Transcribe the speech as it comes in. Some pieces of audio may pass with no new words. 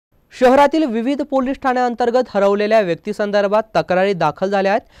शहरातील विविध पोलीस ठाण्यांतर्गत हरवलेल्या व्यक्तीसंदर्भात तक्रारी दाखल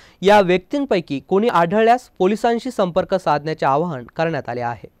झाल्या आहेत। या व्यक्तींपैकी कोणी आढळल्यास पोलिसांशी संपर्क साधण्याचे आवाहन करण्यात आले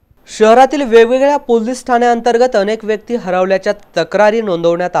आहे। शहरातील वेगवेगळ्या पोलीस ठाण्यांतर्गत अनेक व्यक्ती हरवल्याच्या तक्रारी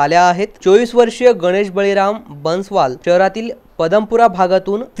नोंदवण्यात आल्या आहेत। 24 वर्षीय गणेश बळीराम बन्सवाल शहरातील पदमपुरा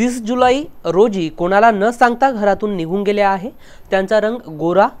भागातून 30 जुलै रोजी कोणाला न सांगता घरातून निघून गेले आहे। त्यांचा रंग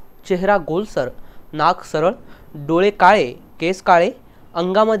गोरा, चेहरा गोलसर, नाक सरळ, डोळे काळे, केस काळे,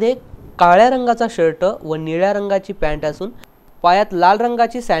 अंगामध्ये काळ्या रंगाचा शर्ट व निळ्या रंगाची पॅन्ट असून पायात लाल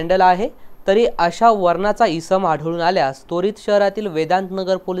रंगाची सॅन्डल आहे। तरी अशा वर्णाचा इसम आढळून आल्यास त्वरित शहरातील वेदांत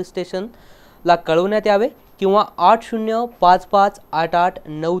नगर पोलीस स्टेशनला कळवण्यात यावे किंवा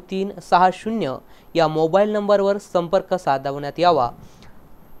 8055889360 या मोबाईल नंबरवर संपर्क साधण्यात यावा।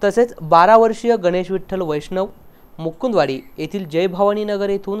 तसेच 12 वर्षीय गणेश विठ्ठल वैष्णव मुकुंदवाडी येथील जय भवानी नगर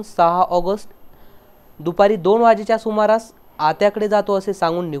येथून 6 ऑगस्ट दुपारी 2 वाजेच्या सुमारास आत्याकडे जातो असे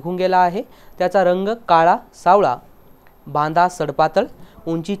सांगून निघून गेला आहे। त्याचा रंग काळा सावळा, बांधा सडपातळ,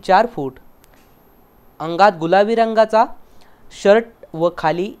 उंची 4 फूट, अंगात गुलाबी रंगाचा शर्ट व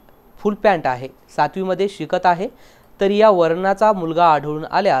खाली फुल पॅन्ट आहे। 7वी मध्ये शिकत आहे। तरी या वर्णाचा मुलगा आढळून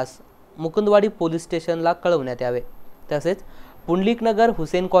आल्यास मुकुंदवाडी पोलीस स्टेशनला कळवण्यात यावे। तसेच पुंडलिक नगर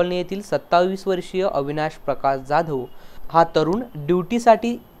हुसेन कॉलनी येथील 27 वर्षीय अविनाश प्रकाश जाधव हा तरुण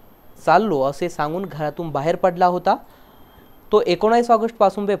ड्युटीसाठी चाललो असे सांगून घरातून बाहेर पडला होता। तो 19 ऑगस्ट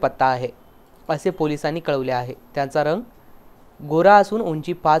पासून बेपत्ता आहे असे पोलिसांनी कळवले आहे। त्यांचा रंग गोरा असून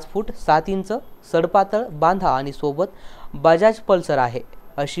उंची 5 फूट 7 इंच, सडपातळ, बांधा आणि सोबत बजाज पल्सर आहे।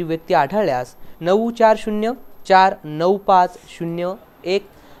 अशी व्यक्ती आढळल्यास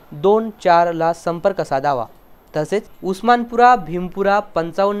 9404950124 ला संपर्क साधावा। तसेच उस्मानपुरा भीमपुरा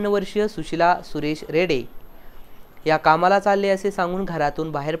 55 वर्षीय सुशीला सुरेश रेडे या कामाला चालले असे सांगून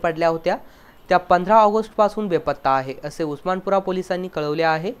घरातून बाहेर पडल्या होत्या। त्या 15 ऑगस्ट पासून बेपत्ता आहे असे उस्मानपुरा पोलिसांनी कळवले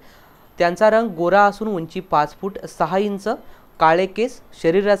आहे। त्यांचा रंग गोरा असून उंची 5 फूट 6 इंच, काळे केस,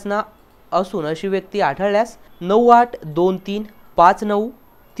 शरीर रचना असून अशी व्यक्ती आढळल्यास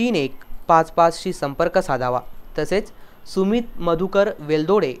 9823593155 शी संपर्क साधावा। तसेच सुमित मधुकर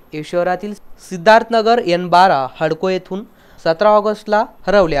वेलदोडे हे शहरातील सिद्धार्थनगर N12 हडको येथून 17 ऑगस्टला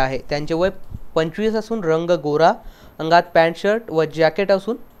हरवले आहे। त्यांचे वय 25 असून रंग गोरा, अंगात पॅन्ट शर्ट व जॅकेट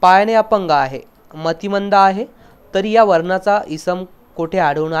असून पायाने अपंग आहे, मतिमंद आहे। तरी या वर्णाचा इसम कोठे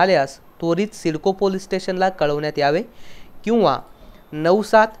आढळून आल्यास त्वरित सिडको पोलीस स्टेशनला कळवण्यात यावे किंवा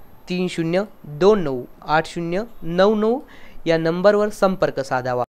 9730298099 या नंबरवर संपर्क साधावा।